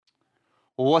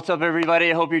Well, what's up, everybody?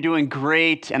 I hope you're doing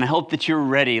great, and I hope that you're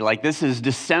ready. This is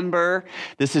December.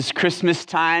 This is Christmas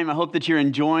time. I hope that you're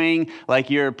enjoying,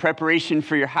 your preparation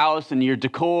for your house and your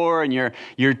decor and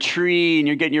your tree, and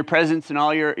you're getting your presents and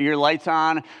all your lights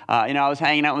on. I was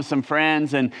hanging out with some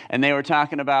friends, and they were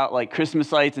talking about,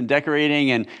 Christmas lights and decorating,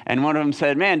 and one of them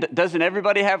said, man, doesn't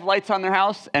everybody have lights on their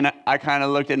house? And I kind of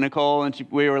looked at Nicole, and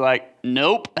we were like,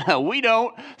 nope, we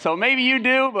don't. So maybe you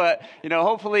do, but,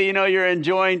 hopefully, you're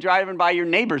enjoying driving by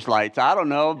your neighbor's lights. I don't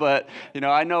know, but,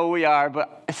 I know we are.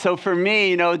 But so for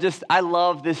me, I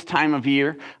love this time of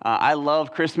year. I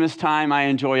love Christmas time. I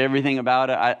enjoy everything about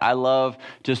it. I love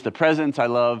just the presents. I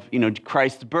love,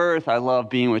 Christ's birth. I love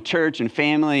being with church and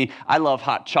family. I love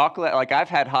hot chocolate. I've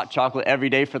had hot chocolate every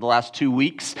day for the last 2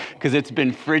 weeks because it's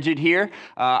been frigid here.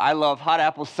 I love hot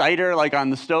apple cider, on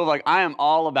the stove. I am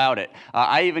all about it.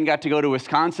 I even got to go to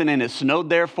Wisconsin, and it snowed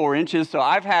there 4 inches. So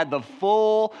I've had the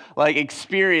full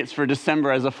experience for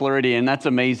December as a Floridian. That's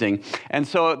amazing. And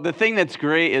so the thing that's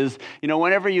great is,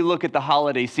 whenever you look at the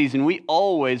holiday season, we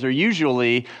always or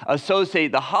usually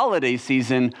associate the holiday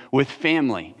season with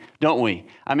family, don't we?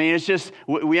 I mean, it's just,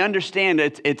 we understand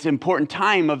it's important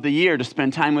time of the year to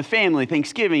spend time with family.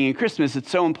 Thanksgiving and Christmas,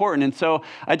 it's so important. And so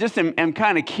I just am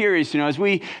kind of curious, as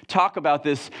we talk about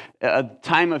this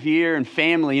time of year and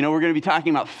family, we're going to be talking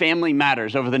about family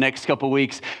matters over the next couple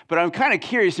weeks. But I'm kind of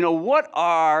curious, what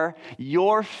are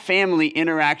your family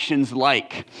interactions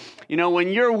like? When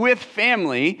you're with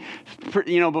family,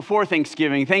 before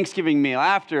Thanksgiving meal,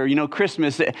 after,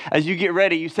 Christmas, as you get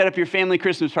ready, you set up your family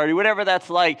Christmas party, whatever that's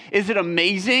like. Is it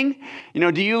amazing?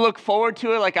 Do you look forward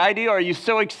to it like I do? Are you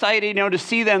so excited, to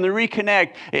see them, to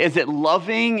reconnect? Is it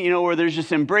loving, where there's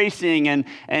just embracing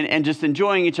and just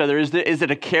enjoying each other? Is it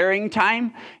a caring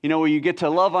time, where you get to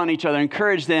love on each other,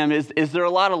 encourage them? Is there a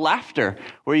lot of laughter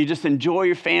where you just enjoy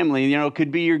your family? It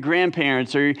could be your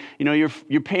grandparents or,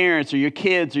 your parents or your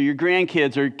kids or your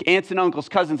grandkids or aunts and uncles,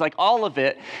 cousins, all of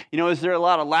it. Is there a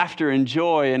lot of laughter and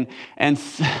joy and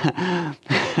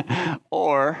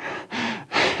or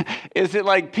is it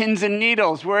like pins and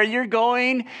needles where you're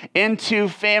going into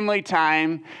family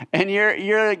time and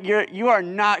you are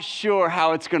not sure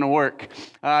how it's going to work?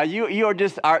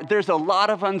 There's a lot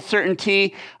of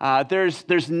uncertainty.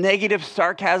 There's negative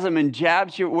sarcasm and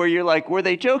jabs where you're like, were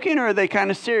they joking or are they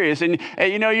kind of serious? And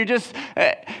you're just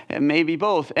maybe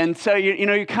both. And so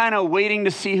you're kind of waiting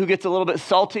to see who gets a little bit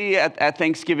salty at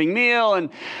Thanksgiving meal, and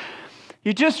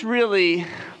you're just really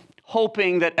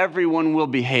hoping that everyone will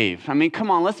behave. I mean,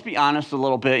 come on, let's be honest a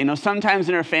little bit. Sometimes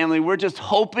in our family, we're just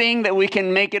hoping that we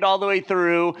can make it all the way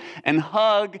through and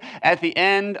hug at the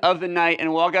end of the night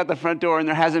and walk out the front door and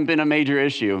there hasn't been a major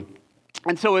issue.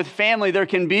 And so with family, there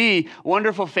can be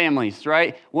wonderful families,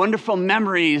 right? Wonderful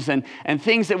memories and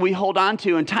things that we hold on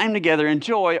to and time together,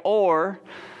 enjoy, or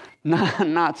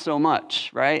not so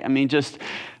much, right? I mean, just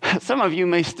some of you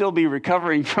may still be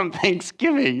recovering from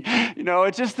Thanksgiving.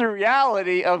 It's just the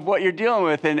reality of what you're dealing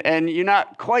with, and you're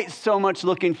not quite so much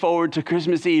looking forward to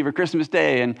Christmas Eve or Christmas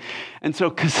Day. And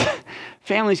so, because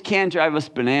families can drive us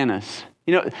bananas.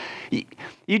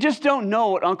 You just don't know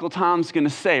what Uncle Tom's going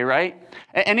to say, right?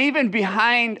 And even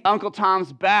behind Uncle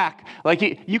Tom's back,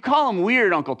 you call him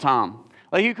weird Uncle Tom.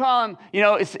 You call him,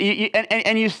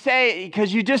 and you say,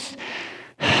 because you just...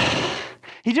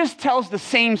 He just tells the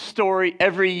same story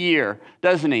every year,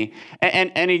 doesn't he?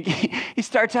 And he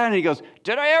starts out and he goes,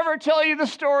 did I ever tell you the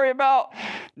story about?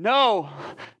 No,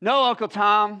 Uncle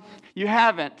Tom, you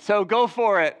haven't. So go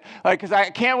for it. Because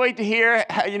I can't wait to hear,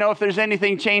 if there's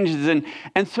anything changes.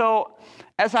 And so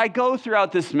as I go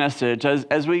throughout this message,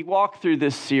 as we walk through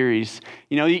this series,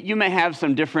 you may have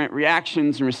some different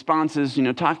reactions and responses,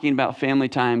 talking about family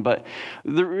time, but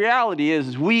the reality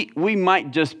is we might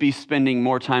just be spending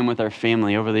more time with our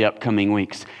family over the upcoming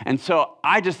weeks. And so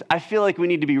I feel like we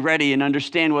need to be ready and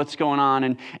understand what's going on,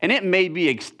 and it may be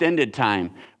extended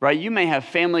time, right? You may have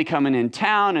family coming in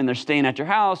town and they're staying at your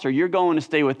house, or you're going to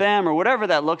stay with them, or whatever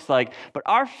that looks like, but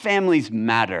our families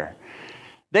matter.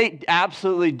 They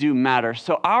absolutely do matter.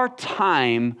 So our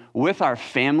time with our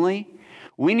family,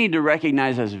 we need to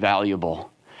recognize as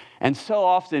valuable. And so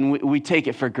often we take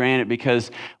it for granted because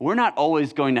we're not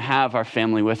always going to have our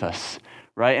family with us,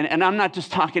 right? And I'm not just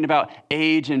talking about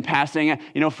age and passing.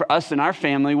 For us in our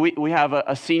family, we have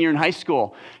a senior in high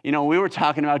school. We were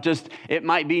talking about it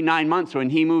might be 9 months when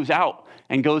he moves out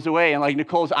and goes away. And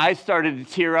Nicole's eyes started to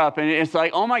tear up. And it's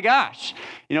like, oh my gosh.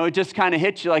 It just kind of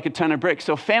hits you like a ton of bricks.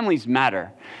 So families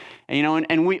matter.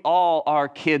 And we all are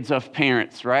kids of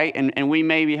parents, right? And we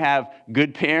maybe have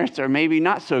good parents or maybe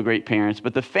not so great parents.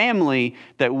 But the family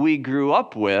that we grew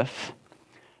up with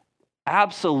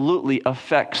absolutely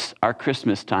affects our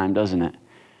Christmas time, doesn't it?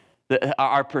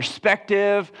 our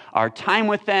perspective, our time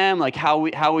with them, like how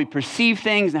we perceive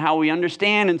things and how we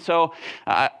understand. And so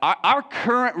our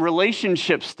current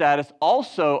relationship status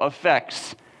also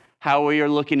affects how we are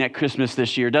looking at Christmas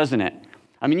this year, doesn't it?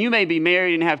 I mean, you may be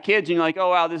married and have kids, and you're like,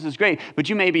 oh, wow, this is great. But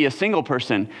you may be a single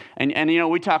person. And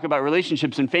we talk about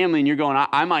relationships and family, and you're going,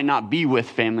 I might not be with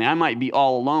family. I might be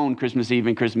all alone Christmas Eve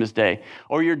and Christmas Day.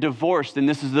 Or you're divorced, and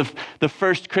this is the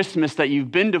first Christmas that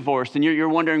you've been divorced, and you're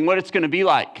wondering what it's going to be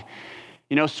like.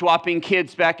 Swapping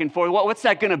kids back and forth. What's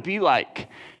that going to be like?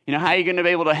 How are you going to be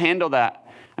able to handle that?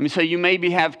 I mean, so you maybe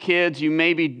have kids. You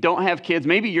maybe don't have kids.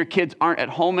 Maybe your kids aren't at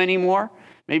home anymore.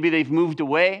 Maybe they've moved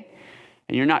away.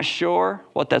 And you're not sure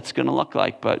what that's going to look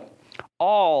like, but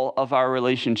all of our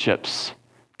relationships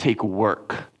take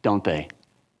work, don't they?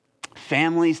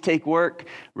 Families take work,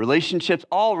 relationships,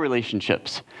 all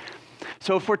relationships.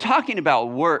 So if we're talking about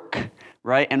work,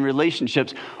 right, and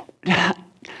relationships,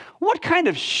 what kind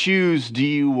of shoes do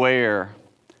you wear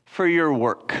for your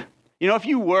work? If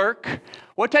you work,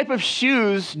 what type of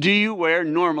shoes do you wear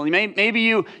normally? Maybe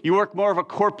you work more of a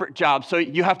corporate job, so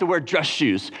you have to wear dress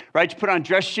shoes, right? You put on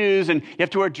dress shoes and you have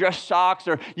to wear dress socks,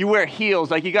 or you wear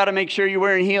heels. Like you got to make sure you're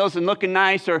wearing heels and looking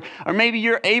nice, or maybe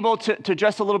you're able to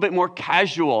dress a little bit more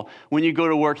casual when you go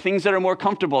to work, things that are more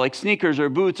comfortable, like sneakers or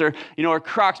boots or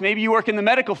Crocs. Maybe you work in the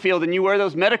medical field and you wear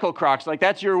those medical Crocs, like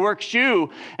that's your work shoe,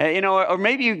 or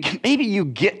maybe you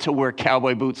get to wear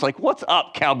cowboy boots. Like, what's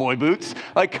up, cowboy boots?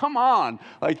 Like, come on,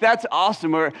 like that's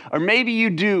awesome. Or maybe you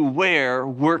do wear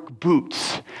work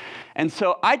boots. And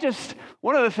so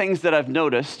one of the things that I've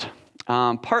noticed,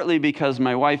 partly because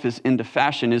my wife is into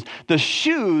fashion, is the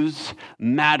shoes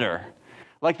matter.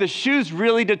 Like the shoes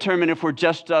really determine if we're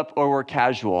dressed up or we're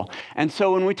casual. And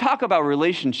so when we talk about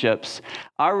relationships,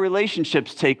 our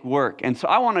relationships take work. And so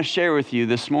I want to share with you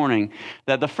this morning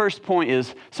that the first point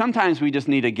is sometimes we just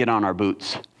need to get on our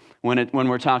boots when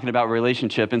we're talking about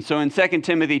relationship. And so in 2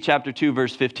 Timothy chapter 2,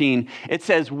 verse 15, it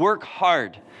says, work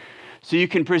hard so you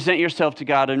can present yourself to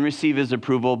God and receive his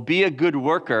approval. Be a good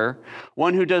worker,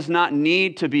 one who does not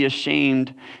need to be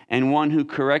ashamed, and one who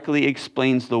correctly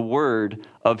explains the word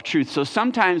of truth. So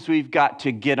sometimes we've got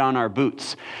to get on our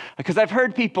boots. Because I've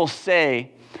heard people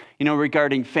say,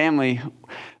 regarding family,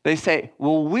 they say,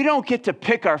 well, we don't get to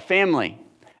pick our family.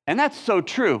 And that's so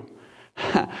true.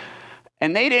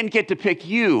 And they didn't get to pick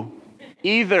you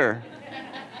either,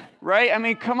 right? I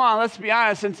mean, come on, let's be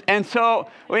honest. And so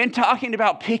in talking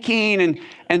about picking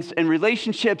and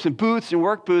relationships and boots and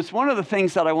work boots, one of the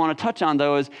things that I want to touch on,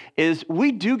 though, is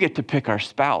we do get to pick our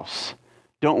spouse,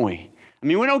 don't we? I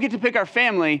mean, we don't get to pick our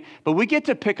family, but we get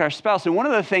to pick our spouse. And one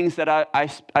of the things that I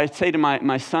say to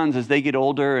my sons as they get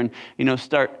older and,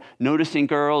 start noticing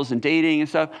girls and dating and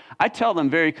stuff, I tell them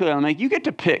very clearly, I'm like, you get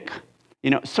to pick,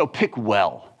 so pick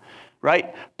well.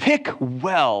 Right? Pick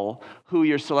well who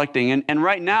you're selecting. And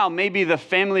right now, maybe the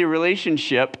family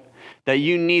relationship that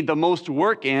you need the most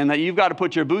work in, that you've got to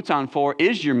put your boots on for,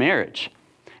 is your marriage.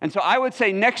 And so I would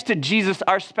say next to Jesus,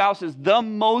 our spouse is the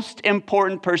most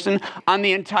important person on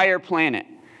the entire planet.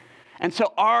 And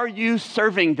so are you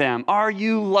serving them? Are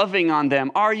you loving on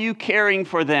them? Are you caring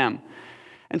for them?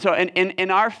 And so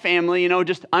in our family,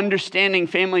 just understanding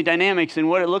family dynamics and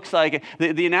what it looks like,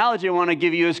 the analogy I want to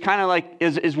give you is kind of like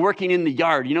is working in the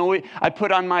yard. I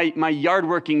put on my yard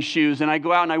working shoes and I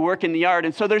go out and I work in the yard.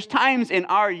 And so there's times in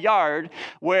our yard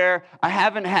where I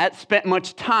haven't spent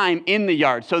much time in the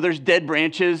yard. So there's dead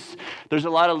branches. There's a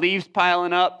lot of leaves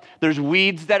piling up. There's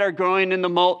weeds that are growing in the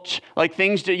mulch. Like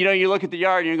things that, you look at the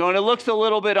yard and you're going, it looks a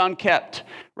little bit unkept.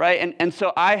 Right? And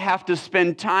so I have to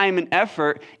spend time and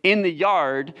effort in the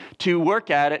yard to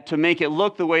work at it, to make it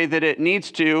look the way that it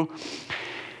needs to.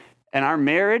 And our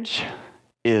marriage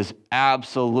is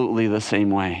absolutely the same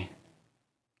way.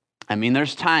 I mean,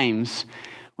 there's times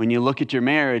when you look at your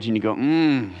marriage and you go,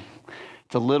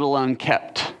 it's a little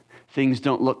unkept. Things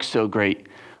don't look so great.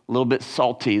 A little bit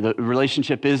salty. The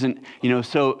relationship isn't,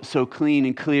 so clean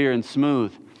and clear and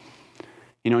smooth.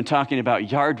 In talking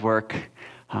about yard work,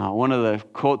 one of the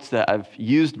quotes that I've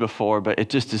used before, but it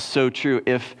just is so true.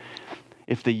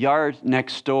 If the yard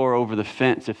next door over the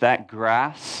fence, if that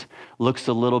grass looks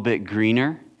a little bit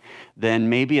greener, then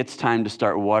maybe it's time to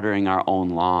start watering our own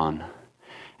lawn.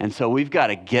 And so we've got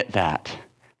to get that,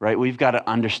 right? We've got to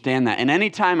understand that. And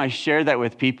anytime I share that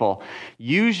with people,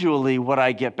 usually what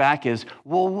I get back is,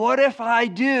 well, what if I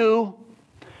do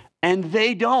and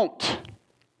they don't?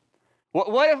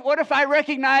 What if I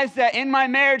recognize that in my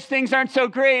marriage things aren't so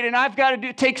great and I've got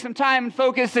to take some time and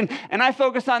focus and I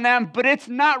focus on them, but it's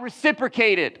not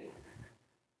reciprocated?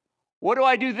 What do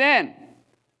I do then?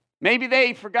 Maybe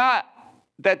they forgot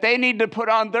that they need to put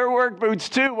on their work boots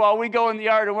too while we go in the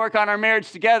yard and work on our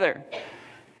marriage together.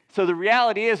 So the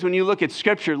reality is, when you look at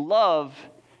Scripture, love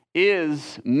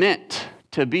is meant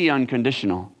to be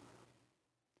unconditional.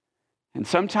 And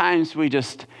sometimes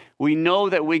we know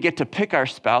that we get to pick our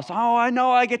spouse. Oh, I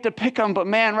know I get to pick them, but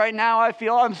man, right now I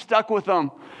feel I'm stuck with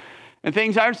them and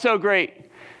things aren't so great.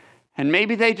 And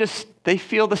maybe they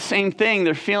feel the same thing.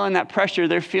 They're feeling that pressure.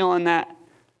 They're feeling that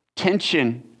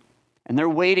tension. And they're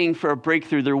waiting for a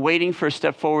breakthrough. They're waiting for a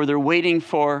step forward. They're waiting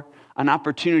for an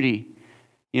opportunity,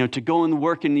 to go and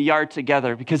work in the yard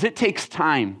together, because it takes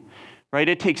time, right?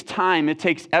 It takes time. It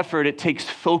takes effort. It takes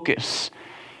focus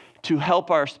to help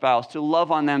our spouse, to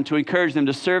love on them, to encourage them,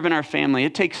 to serve in our family.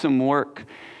 It takes some work.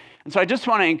 And so I just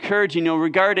want to encourage,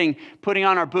 regarding putting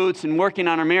on our boots and working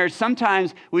on our marriage,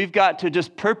 sometimes we've got to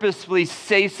just purposefully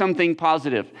say something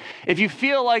positive. If you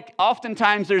feel like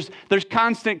oftentimes there's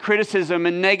constant criticism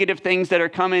and negative things that are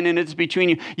coming and it's between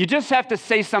you, you just have to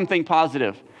say something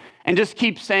positive and just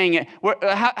keep saying it.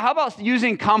 How about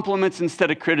using compliments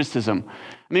instead of criticism?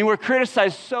 I mean, we're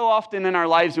criticized so often in our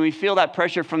lives and we feel that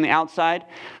pressure from the outside.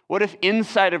 What if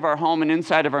inside of our home and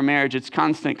inside of our marriage, it's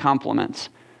constant compliments?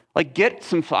 Like, get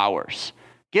some flowers,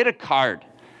 get a card,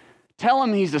 tell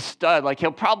him he's a stud. Like,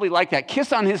 he'll probably like that.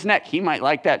 Kiss on his neck, he might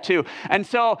like that too. And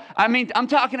so, I'm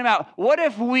talking about, what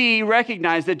if we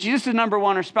recognize that Jesus is number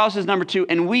one, our spouse is number two,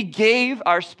 and we gave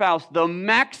our spouse the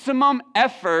maximum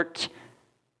effort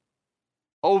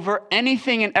over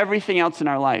anything and everything else in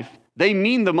our life? They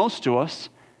mean the most to us.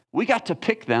 We got to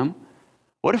pick them.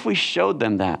 What if we showed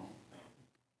them that?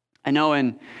 I know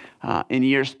in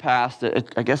years past,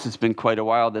 I guess it's been quite a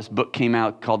while, this book came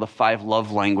out called The 5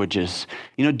 Love Languages.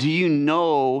 Do you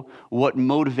know what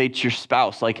motivates your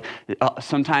spouse? Like,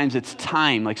 sometimes it's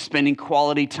time, like spending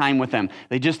quality time with them.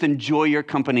 They just enjoy your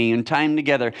company and time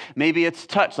together. Maybe it's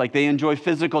touch, like they enjoy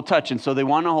physical touch, and so they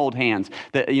want to hold hands.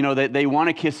 That they want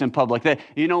to kiss in public.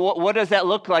 What does that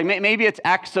look like? Maybe it's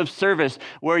acts of service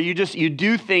where you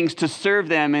do things to serve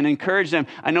them and encourage them.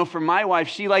 I know for my wife,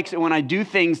 she likes it when I do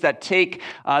things that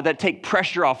take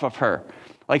pressure off of her.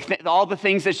 Like all the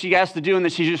things that she has to do and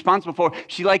that she's responsible for,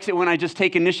 she likes it when I just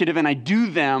take initiative and I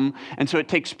do them, and so it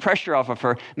takes pressure off of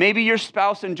her. Maybe your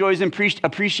spouse enjoys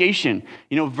appreciation,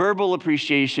 verbal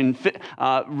appreciation,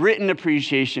 written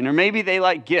appreciation, or maybe they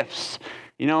like gifts,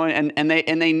 and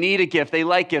they need a gift. They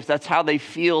like gifts. That's how they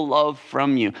feel love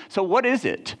from you. So what is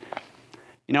it?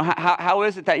 How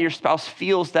is it that your spouse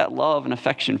feels that love and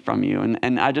affection from you?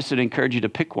 And I just would encourage you to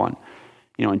pick one,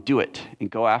 and do it and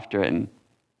go after it. And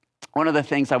one of the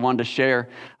things I wanted to share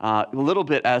a little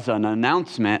bit as an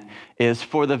announcement is,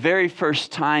 for the very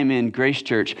first time in Grace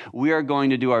Church, we are going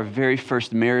to do our very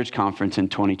first marriage conference in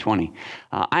 2020.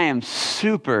 I am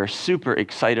super, super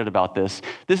excited about this.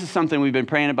 This is something we've been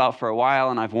praying about for a while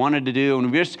and I've wanted to do,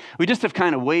 and we just have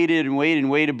kind of waited.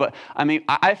 But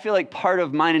I feel like part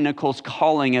of mine and Nicole's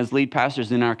calling as lead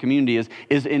pastors in our community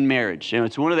is in marriage.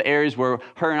 It's one of the areas where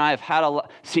her and I have had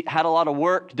a lot of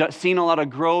work, seen a lot of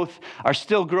growth, are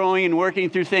still growing and working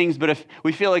through things, but if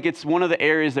we feel like it's one of the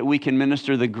areas that we can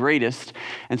minister the greatest,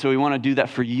 and so we want to do that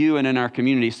for you and in our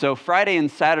community. So Friday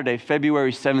and Saturday,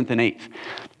 February 7th and 8th,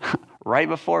 right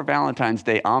before Valentine's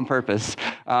Day on purpose,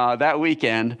 that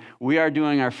weekend, we are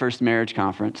doing our first marriage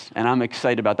conference, and I'm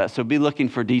excited about that. So be looking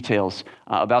for details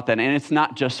about that. And it's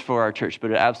not just for our church, but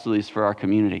it absolutely is for our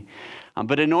community.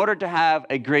 But in order to have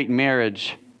a great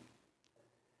marriage,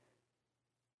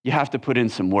 you have to put in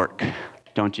some work,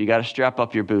 don't you? You got to strap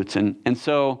up your boots. And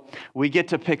so we get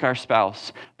to pick our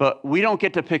spouse, but we don't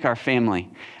get to pick our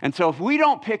family. And so if we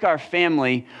don't pick our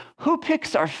family, who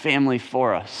picks our family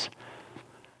for us?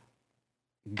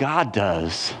 God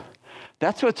does.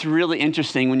 That's what's really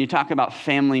interesting when you talk about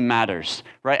family matters,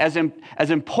 right? As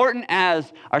important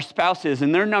as our spouse is,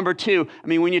 and they're number two,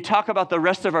 when you talk about the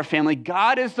rest of our family,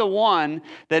 God is the one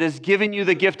that has given you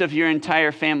the gift of your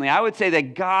entire family. I would say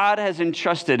that God has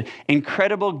entrusted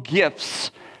incredible gifts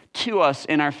to us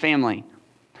in our family.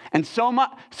 And so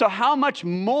how much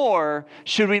more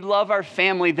should we love our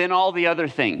family than all the other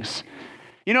things?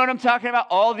 You know what I'm talking about?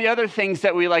 All the other things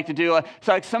that we like to do.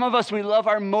 So like some of us, we love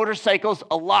our motorcycles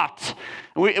a lot.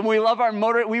 We love our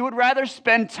we would rather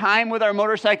spend time with our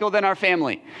motorcycle than our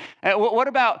family. What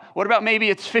about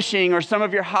maybe it's fishing or some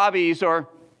of your hobbies, or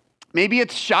maybe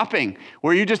it's shopping,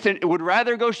 where you just would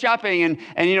rather go shopping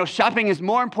and shopping is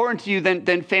more important to you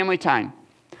than family time.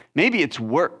 Maybe it's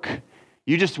work.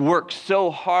 You just work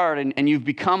so hard and you've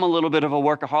become a little bit of a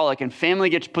workaholic, and family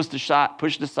gets pushed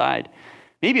aside.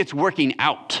 Maybe it's working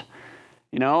out,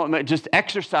 just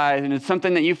exercise, and it's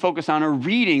something that you focus on, or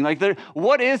reading.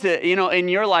 What is it, in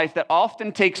your life that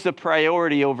often takes the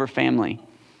priority over family?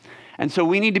 And so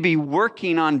we need to be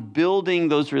working on building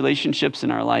those relationships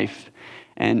in our life,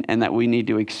 and that we need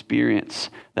to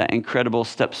experience that incredible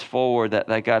steps forward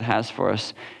that God has for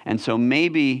us. And so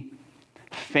maybe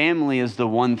family is the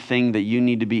one thing that you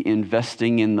need to be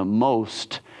investing in the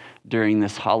most during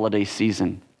this holiday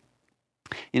season.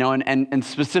 And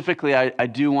specifically, I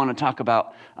do want to talk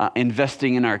about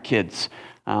investing in our kids.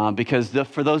 Because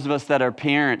for those of us that are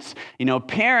parents,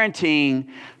 parenting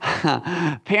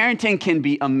can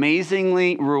be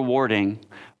amazingly rewarding,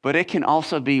 but it can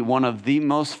also be one of the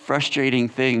most frustrating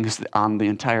things on the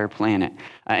entire planet.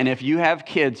 And if you have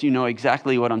kids, you know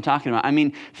exactly what I'm talking about. I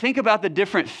mean, think about the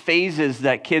different phases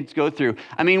that kids go through.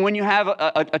 I mean, when you have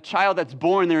a child that's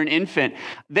born, they're an infant,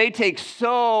 they take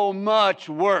so much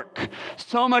work,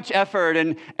 so much effort,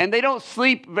 and they don't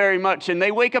sleep very much, and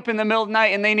they wake up in the middle of the night,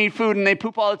 and they need food, and they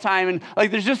poop all the time, and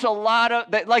there's just a lot of,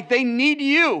 they need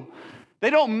you. They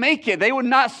don't make it. They would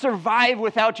not survive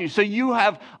without you. So you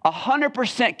have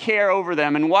 100% care over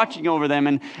them and watching over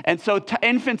them. And so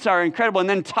infants are incredible. And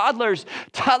then toddlers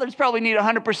probably need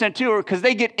 100% too, because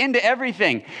they get into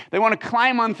everything. They want to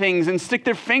climb on things and stick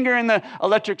their finger in the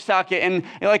electric socket and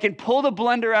pull the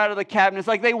blender out of the cabinet. It's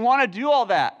like they want to do all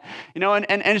that, and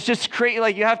it's just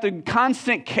crazy. You have to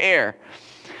constant care.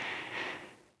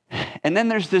 And then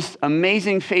there's this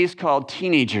amazing phase called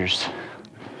teenagers.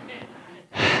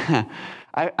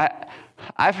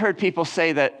 I've heard people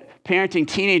say that parenting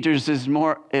teenagers is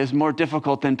more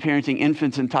difficult than parenting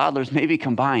infants and toddlers, maybe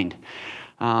combined.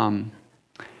 And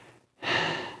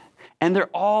they're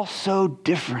all so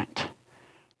different,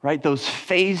 right? Those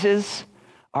phases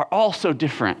are all so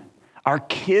different. Our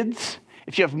kids,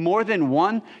 if you have more than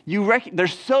one, they're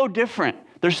so different.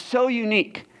 They're so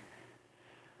unique.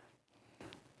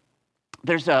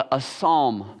 There's a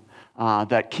psalm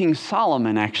that King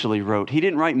Solomon actually wrote. He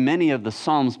didn't write many of the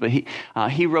Psalms, but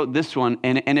he wrote this one,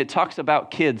 and it talks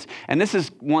about kids. And this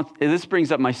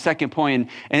brings up my second point,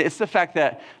 and it's the fact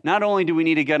that not only do we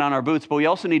need to get on our boots, but we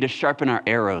also need to sharpen our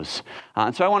arrows.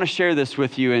 And so I want to share this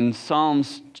with you in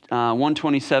Psalms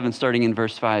 127, starting in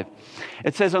verse 5.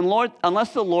 It says,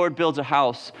 "Unless the Lord builds a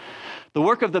house, the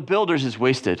work of the builders is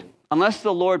wasted. Unless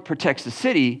the Lord protects the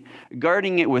city,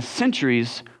 guarding it with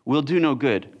sentries will do no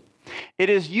good. It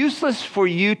is useless for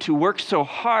you to work so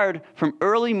hard from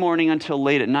early morning until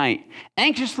late at night,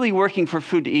 anxiously working for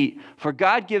food to eat, for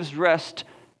God gives rest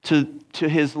to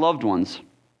his loved ones.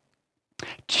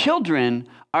 Children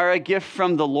are a gift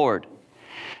from the Lord.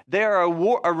 They are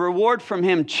a reward from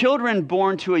him. Children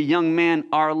born to a young man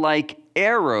are like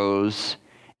arrows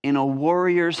in a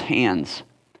warrior's hands.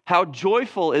 How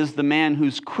joyful is the man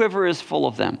whose quiver is full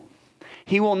of them.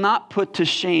 He will not be put to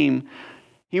shame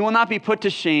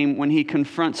when he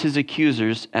confronts his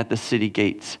accusers at the city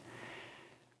gates."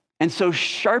 And so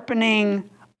sharpening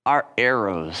our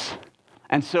arrows.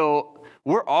 And so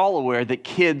we're all aware that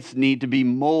kids need to be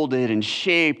molded and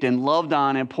shaped and loved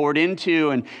on and poured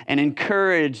into and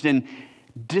encouraged and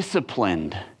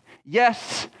disciplined.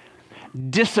 Yes,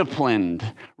 disciplined,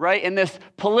 right? In this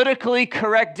politically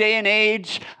correct day and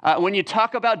age, when you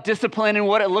talk about discipline and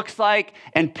what it looks like,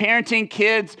 and parenting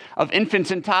kids of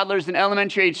infants and toddlers and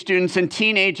elementary age students and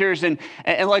teenagers, and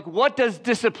what does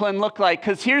discipline look like?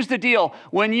 Because here's the deal.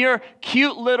 When your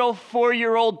cute little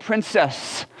 4-year-old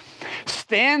princess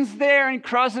stands there and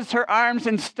crosses her arms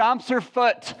and stomps her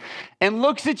foot and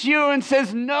looks at you and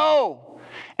says, "No,"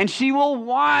 and she will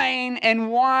whine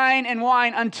and whine and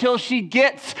whine until she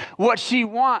gets what she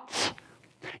wants,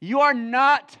 you are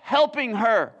not helping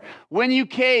her when you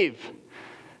cave.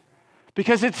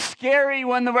 Because it's scary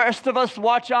when the rest of us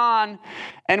watch on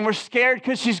and we're scared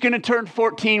because she's going to turn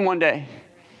 14 one day.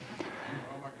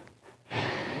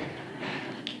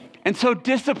 And so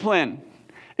discipline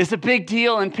is a big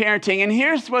deal in parenting. And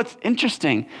here's what's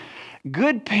interesting.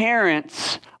 Good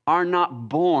parents are not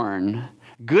born.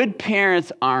 Good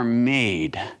parents are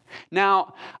made.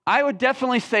 Now, I would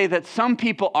definitely say that some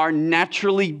people are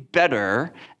naturally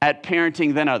better at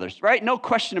parenting than others, right? No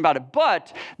question about it.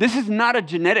 But this is not a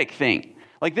genetic thing.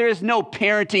 There is no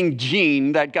parenting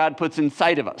gene that God puts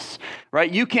inside of us,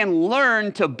 right? You can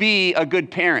learn to be a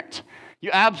good parent. You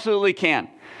absolutely can.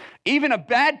 Even a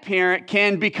bad parent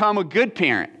can become a good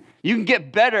parent. You can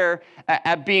get better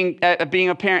at being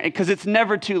a parent because it's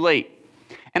never too late.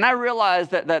 And I realize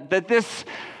that this,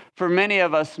 for many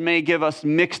of us, may give us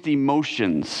mixed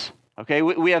emotions Okay,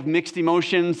 we have mixed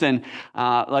emotions, and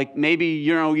like maybe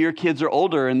your kids are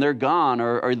older and they're gone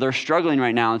or they're struggling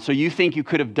right now, and so you think you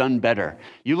could have done better.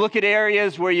 You look at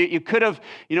areas where you could have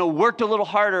worked a little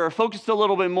harder or focused a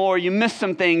little bit more. You missed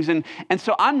some things, and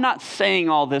so I'm not saying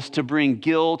all this to bring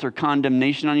guilt or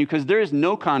condemnation on you, because there is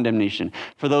no condemnation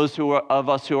for those of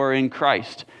us who are in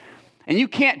Christ, and you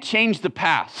can't change the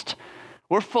past.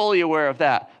 We're fully aware of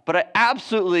that. But I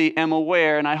absolutely am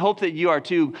aware, and I hope that you are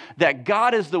too, that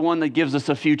God is the one that gives us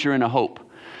a future and a hope.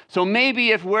 So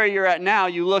maybe if where you're at now,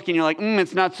 you look and you're like,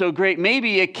 it's not so great.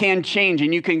 Maybe it can change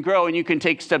and you can grow and you can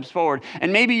take steps forward.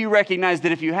 And maybe you recognize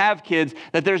that if you have kids,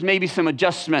 that there's maybe some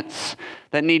adjustments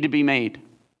that need to be made.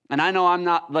 And I know I'm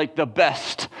not like the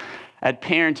best at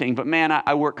parenting, but man,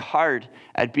 I work hard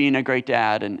at being a great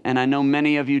dad. And I know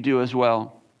many of you do as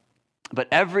well. But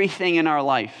everything in our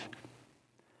life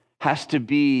has to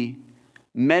be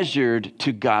measured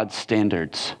to God's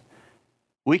standards.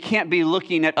 We can't be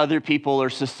looking at other people or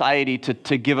society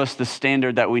to give us the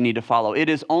standard that we need to follow. It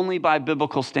is only by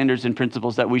biblical standards and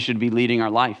principles that we should be leading our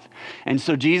life. And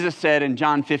so Jesus said in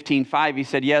John 15:5, he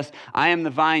said, yes, I am the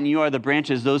vine, you are the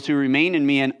branches. Those who remain in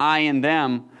me and I in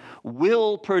them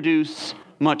will produce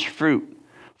much fruit.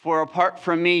 For apart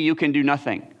from me, you can do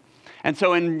nothing. And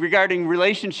so regarding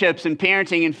relationships and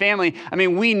parenting and family,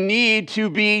 we need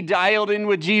to be dialed in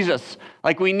with Jesus.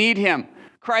 Like we need him.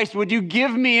 Christ, would you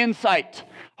give me insight?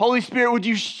 Holy Spirit, would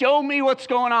you show me what's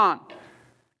going on?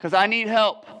 Because I need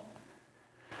help.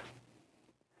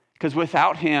 Because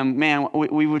without him, man,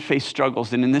 we would face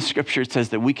struggles. And in this scripture, it says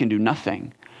that we can do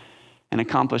nothing and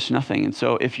accomplish nothing. And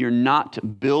so if you're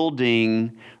not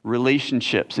building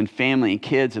relationships and family and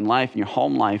kids and life and your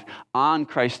home life on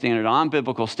Christ's standard, on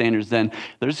biblical standards, then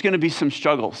there's going to be some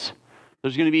struggles.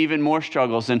 There's going to be even more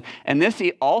struggles. And this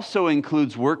also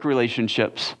includes work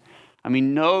relationships.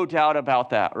 No doubt about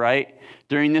that, right?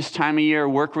 During this time of year,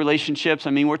 work relationships,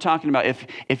 we're talking about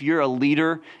if you're a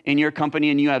leader in your company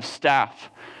and you have staff,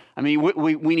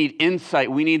 we need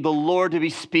insight. We need the Lord to be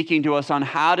speaking to us on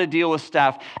how to deal with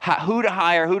staff, who to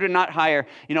hire, who to not hire,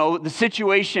 the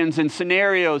situations and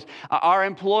scenarios, our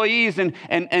employees and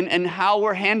how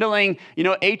we're handling,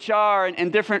 HR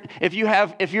and different, if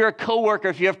you're a coworker,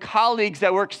 if you have colleagues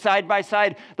that work side by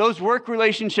side, those work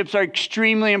relationships are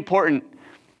extremely important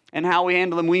in how we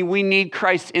handle them. We need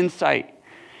Christ's insight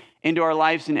into our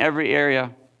lives in every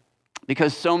area.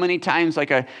 Because so many times,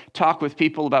 like I talk with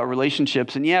people about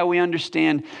relationships, and yeah, we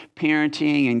understand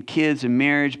parenting and kids and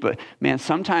marriage, but man,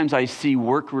 sometimes I see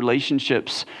work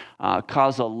relationships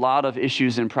cause a lot of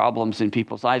issues and problems in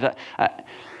people's lives.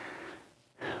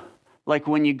 Like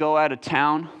when you go out of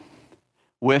town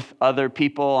with other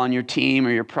people on your team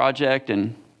or your project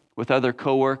and with other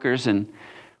coworkers, and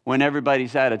when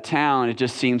everybody's out of town, it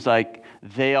just seems like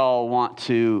they all want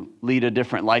to lead a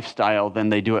different lifestyle than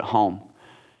they do at home.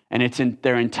 And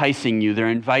they're enticing you, they're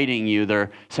inviting you,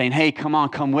 they're saying, hey, come on,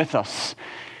 come with us.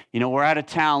 We're out of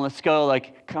town, let's go.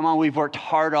 Like, come on, we've worked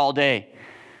hard all day.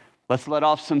 Let's let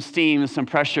off some steam and some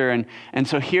pressure. And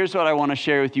so here's what I want to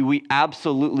share with you. We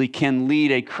absolutely can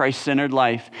lead a Christ-centered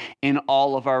life in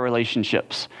all of our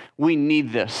relationships. We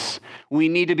need this. We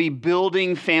need to be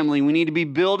building family. We need to be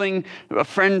building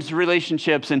friends'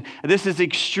 relationships. And this is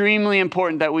extremely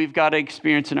important that we've got to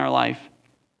experience in our life.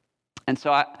 And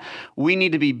so we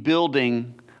need to be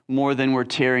building more than we're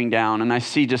tearing down. And I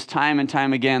see just time and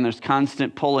time again, there's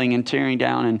constant pulling and tearing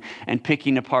down and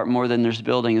picking apart more than there's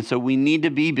building. And so we need to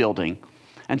be building.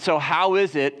 And so how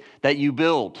is it that you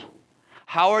build?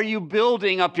 How are you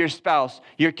building up your spouse,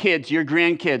 your kids, your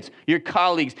grandkids, your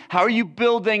colleagues? How are you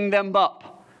building them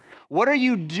up? What are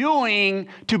you doing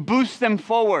to boost them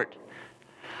forward?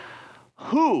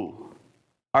 Who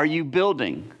are you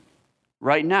building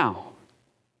right now?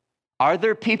 Are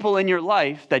there people in your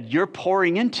life that you're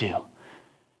pouring into,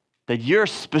 that you're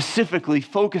specifically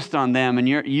focused on them and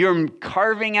you're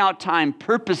carving out time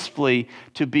purposefully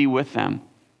to be with them?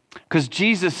 Because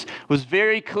Jesus was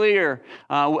very clear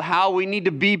how we need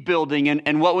to be building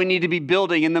and what we need to be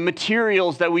building and the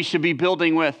materials that we should be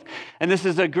building with. And this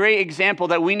is a great example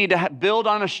that we need to build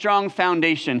on a strong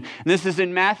foundation. And this is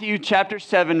in Matthew chapter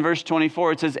 7, verse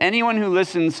 24. It says, anyone who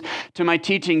listens to my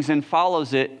teachings and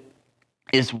follows it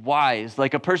is wise,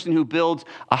 like a person who builds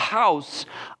a house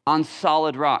on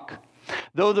solid rock.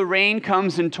 Though the rain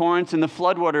comes in torrents and the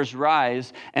floodwaters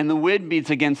rise and the wind beats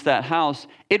against that house,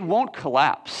 it won't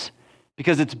collapse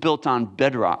because it's built on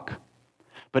bedrock.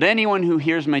 But anyone who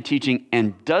hears my teaching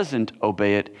and doesn't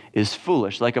obey it is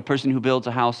foolish, like a person who builds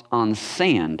a house on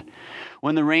sand.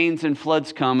 When the rains and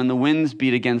floods come and the winds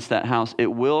beat against that house, it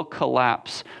will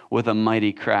collapse with a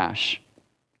mighty crash.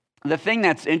 The thing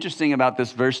that's interesting about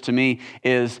this verse to me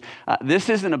is this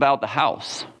isn't about the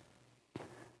house.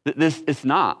 It's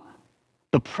not.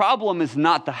 The problem is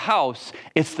not the house,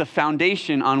 it's the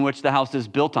foundation on which the house is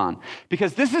built on.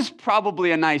 Because this is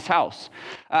probably a nice house.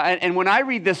 And when I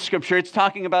read this scripture, it's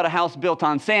talking about a house built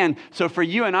on sand. So for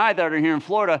you and I that are here in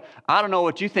Florida, I don't know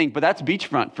what you think, but that's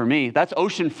beachfront for me. That's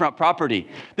oceanfront property.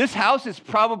 This house is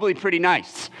probably pretty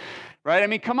nice. Right? I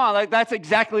mean, come on, that's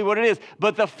exactly what it is.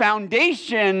 But the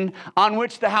foundation on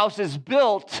which the house is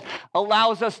built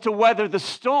allows us to weather the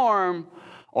storm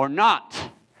or not.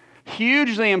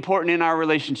 Hugely important in our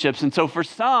relationships. And so for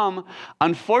some,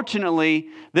 unfortunately,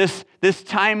 this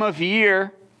time of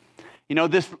year,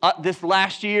 this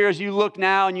last year, as you look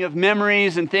now and you have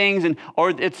memories and things,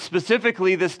 or it's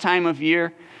specifically this time of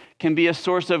year, can be a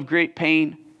source of great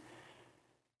pain.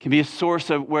 Can be a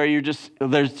source of where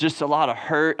there's just a lot of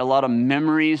hurt, a lot of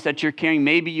memories that you're carrying.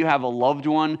 Maybe you have a loved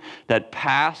one that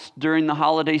passed during the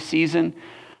holiday season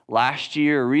last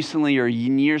year or recently or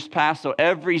in years past. So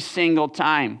every single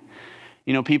time,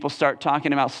 people start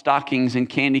talking about stockings and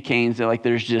candy canes,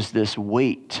 there's just this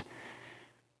weight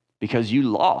because you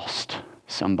lost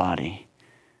somebody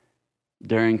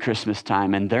during Christmas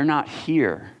time and they're not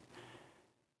here.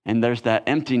 And there's that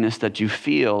emptiness that you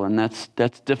feel, and that's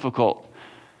difficult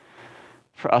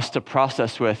for us to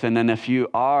process with. And then if you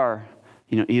are,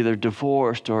 either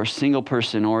divorced or a single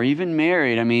person or even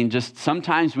married, just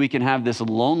sometimes we can have this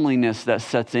loneliness that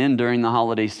sets in during the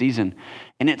holiday season.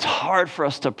 And it's hard for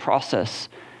us to process,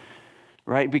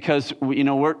 right? Because,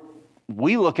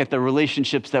 we look at the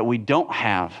relationships that we don't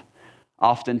have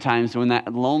oftentimes when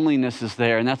that loneliness is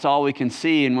there, and that's all we can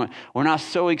see, and we're not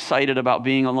so excited about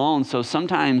being alone. So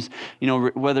sometimes,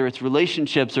 whether it's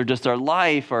relationships or just our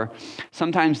life, or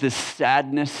sometimes this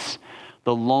sadness,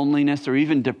 the loneliness, or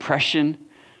even depression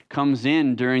comes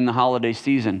in during the holiday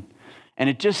season. And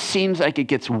it just seems like it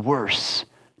gets worse,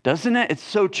 doesn't it? It's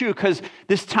so true, because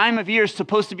this time of year is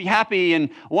supposed to be happy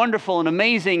and wonderful and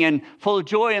amazing and full of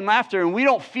joy and laughter, and we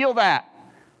don't feel that.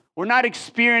 We're not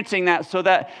experiencing that, so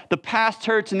that the past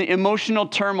hurts and the emotional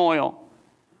turmoil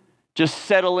just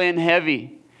settle in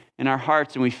heavy in our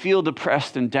hearts, and we feel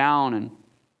depressed and down.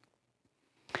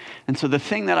 And so the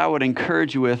thing that I would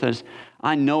encourage you with is,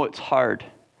 I know it's hard.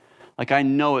 I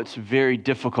know it's very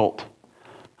difficult.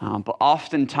 But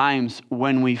oftentimes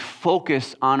when we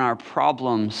focus on our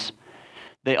problems,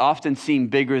 they often seem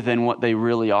bigger than what they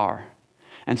really are.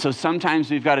 And so sometimes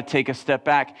we've got to take a step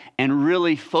back and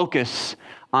really focus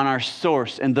on our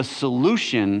source and the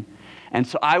solution. And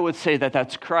so I would say that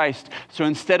that's Christ. So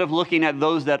instead of looking at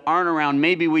those that aren't around,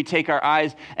 maybe we take our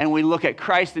eyes and we look at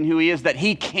Christ and who he is, that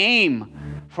he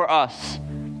came for us.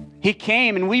 He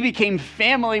came and we became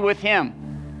family with him.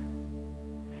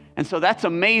 And so that's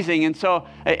amazing.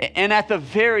 And at the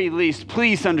very least,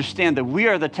 please understand that we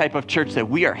are the type of church that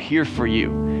we are here for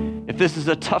you. If this is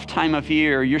a tough time of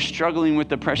year, or you're struggling with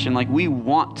depression, we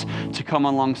want to come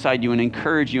alongside you and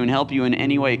encourage you and help you in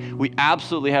any way. We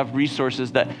absolutely have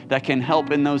resources that can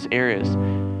help in those areas.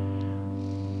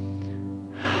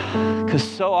 Because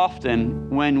so often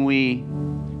when we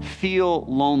feel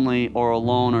lonely or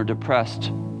alone or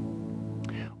depressed,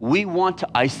 we want to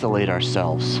isolate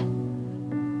ourselves.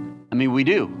 We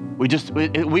do.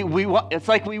 It's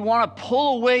like we want to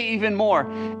pull away even more.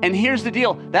 And here's the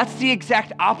deal. That's the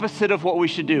exact opposite of what we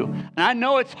should do. And I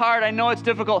know it's hard. I know it's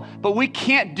difficult. But we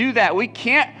can't do that. We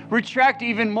can't retract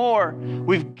even more.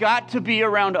 We've got to be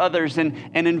around others and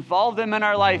involve them in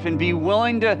our life and be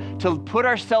willing to put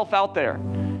ourselves out there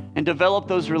and develop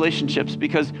those relationships,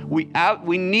 because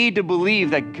we need to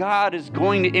believe that God is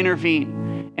going to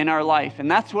intervene in our life.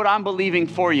 And that's what I'm believing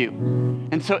for you.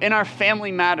 And so in our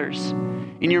family matters,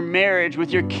 in your marriage,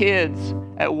 with your kids,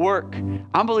 at work,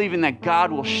 I'm believing that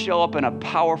God will show up in a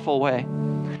powerful way.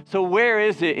 So where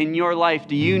is it in your life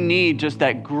do you need just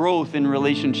that growth in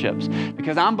relationships?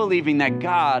 Because I'm believing that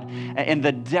God, and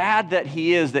the dad that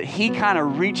he is, that he kind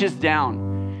of reaches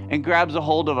down and grabs a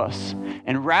hold of us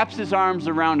and wraps his arms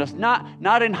around us,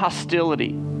 not in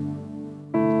hostility,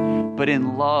 but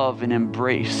in love and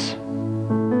embrace.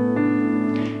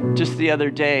 Just the other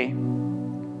day,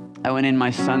 I went in my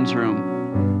son's room,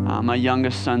 my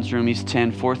youngest son's room. He's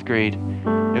 10, fourth grade.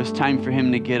 It was time for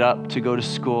him to get up to go to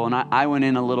school, and I went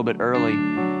in a little bit early,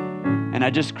 and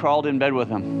I just crawled in bed with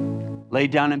him,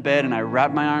 laid down in bed, and I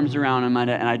wrapped my arms around him,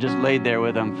 and I just laid there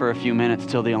with him for a few minutes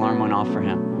till the alarm went off for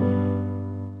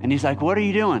him. And he's like, "What are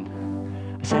you doing?"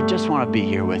 I said, "I just want to be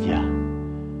here with you.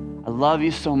 I love you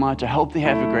so much. I hope they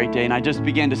have a great day." And I just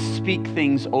began to speak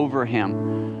things over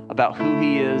him about who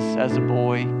he is as a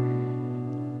boy,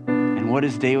 what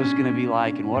his day was going to be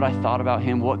like, and what I thought about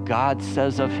him, what God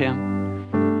says of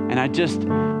him. And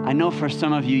I know for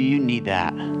some of you, you need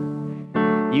that.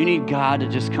 You need God to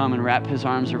just come and wrap his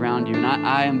arms around you. And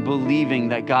I am believing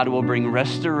that God will bring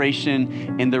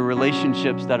restoration in the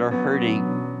relationships that are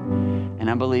hurting. And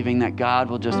I'm believing that God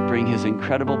will just bring his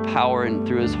incredible power and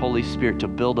through his Holy Spirit to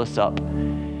build us up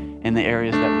in the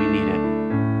areas that we need it.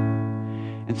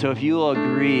 And so if you will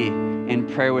agree in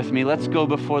prayer with me, let's go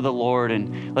before the Lord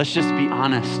and let's just be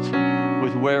honest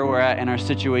with where we're at in our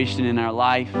situation in our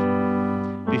life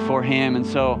before him. And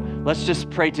so let's just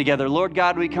pray together. Lord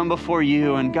God, we come before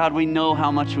you, and God, we know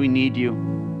how much we need you.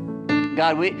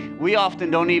 God, we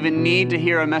often don't even need to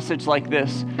hear a message like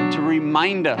this to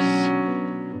remind us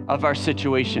of our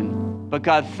situation. But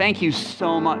God, thank you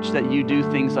so much that you do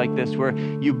things like this where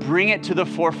you bring it to the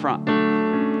forefront.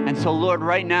 And so Lord,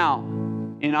 right now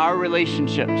in our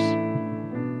relationships,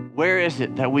 where is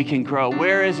it that we can grow?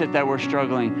 Where is it that we're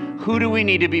struggling? Who do we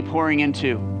need to be pouring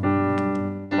into?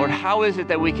 Lord, how is it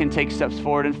that we can take steps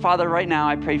forward? And Father, right now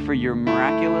I pray for your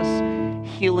miraculous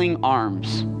healing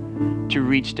arms to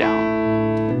reach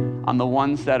down on the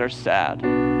ones that are sad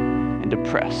and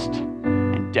depressed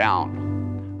and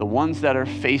down, the ones that are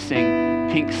facing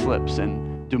pink slips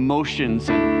and demotions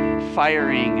and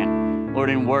firing and, Lord,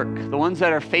 in work, the ones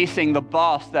that are facing the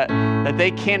boss that they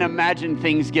can't imagine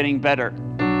things getting better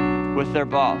with their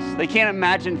boss. They can't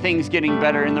imagine things getting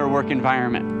better in their work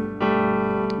environment.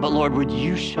 But Lord, would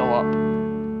you show up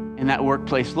in that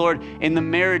workplace? Lord, in the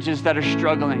marriages that are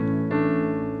struggling,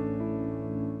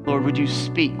 Lord, would you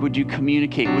speak? Would you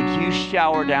communicate? Would you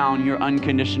shower down your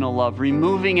unconditional love,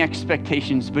 removing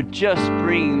expectations, but just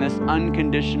bringing this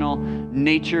unconditional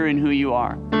nature in who you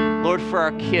are? Lord, for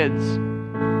our kids,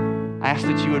 I ask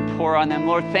that you would pour on them.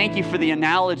 Lord, thank you for the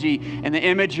analogy and the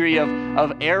imagery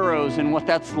of arrows and what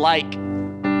that's like.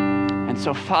 And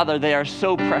so, Father, they are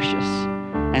so precious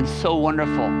and so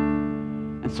wonderful.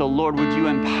 And so, Lord, would you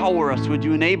empower us? Would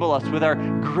you enable us with our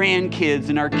grandkids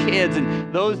and our kids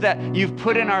and those that you've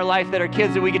put in our life that are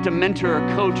kids that we get to mentor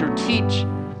or coach or teach?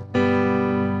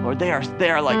 Lord, they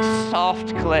are like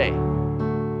soft clay.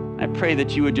 I pray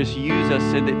that you would just use us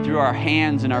so that through our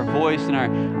hands and our voice and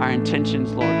our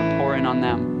intentions, Lord, to pour in on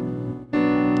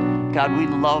them. God, we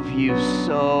love you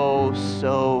so,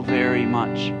 so very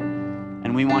much.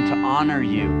 And we want to honor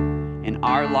you in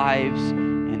our lives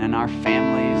and in our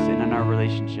families and in our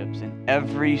relationships in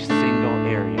every single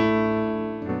area.